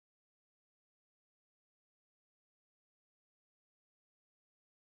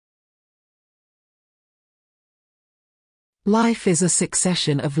Life is a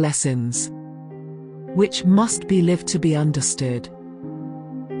succession of lessons, which must be lived to be understood.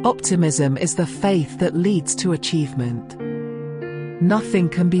 Optimism is the faith that leads to achievement. Nothing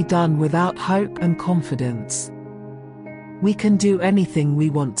can be done without hope and confidence. We can do anything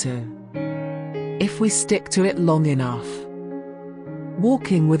we want to, if we stick to it long enough.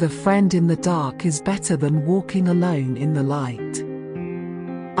 Walking with a friend in the dark is better than walking alone in the light.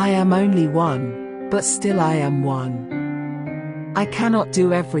 I am only one, but still I am one. I cannot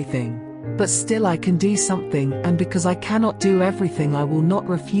do everything, but still I can do something, and because I cannot do everything, I will not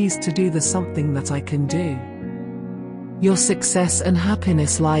refuse to do the something that I can do. Your success and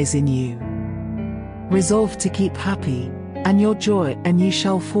happiness lies in you. Resolve to keep happy, and your joy, and you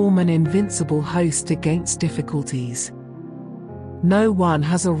shall form an invincible host against difficulties. No one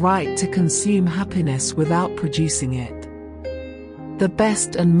has a right to consume happiness without producing it. The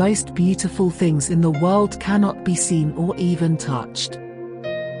best and most beautiful things in the world cannot be seen or even touched.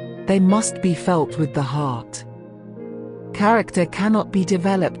 They must be felt with the heart. Character cannot be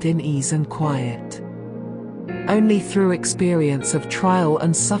developed in ease and quiet. Only through experience of trial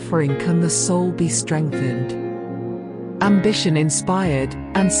and suffering can the soul be strengthened, ambition inspired,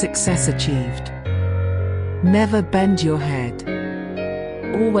 and success achieved. Never bend your head.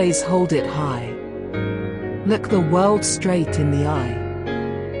 Always hold it high. Look the world straight in the eye.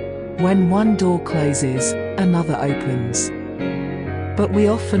 When one door closes, another opens. But we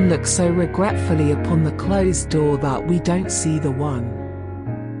often look so regretfully upon the closed door that we don't see the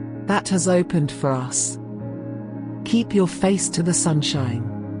one that has opened for us. Keep your face to the sunshine,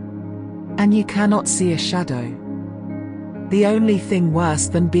 and you cannot see a shadow. The only thing worse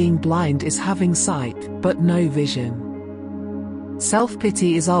than being blind is having sight, but no vision.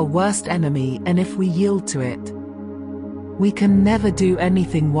 Self-pity is our worst enemy, and if we yield to it, we can never do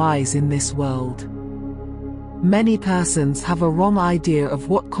anything wise in this world. Many persons have a wrong idea of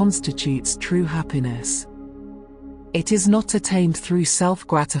what constitutes true happiness. It is not attained through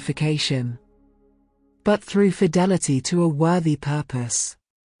self-gratification, but through fidelity to a worthy purpose.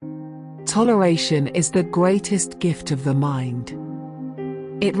 Toleration is the greatest gift of the mind.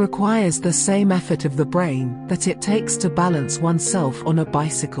 It requires the same effort of the brain that it takes to balance oneself on a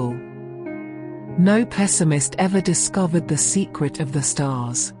bicycle. No pessimist ever discovered the secret of the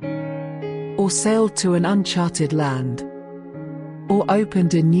stars, or sailed to an uncharted land, or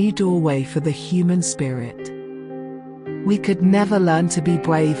opened a new doorway for the human spirit. We could never learn to be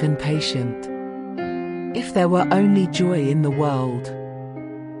brave and patient if there were only joy in the world.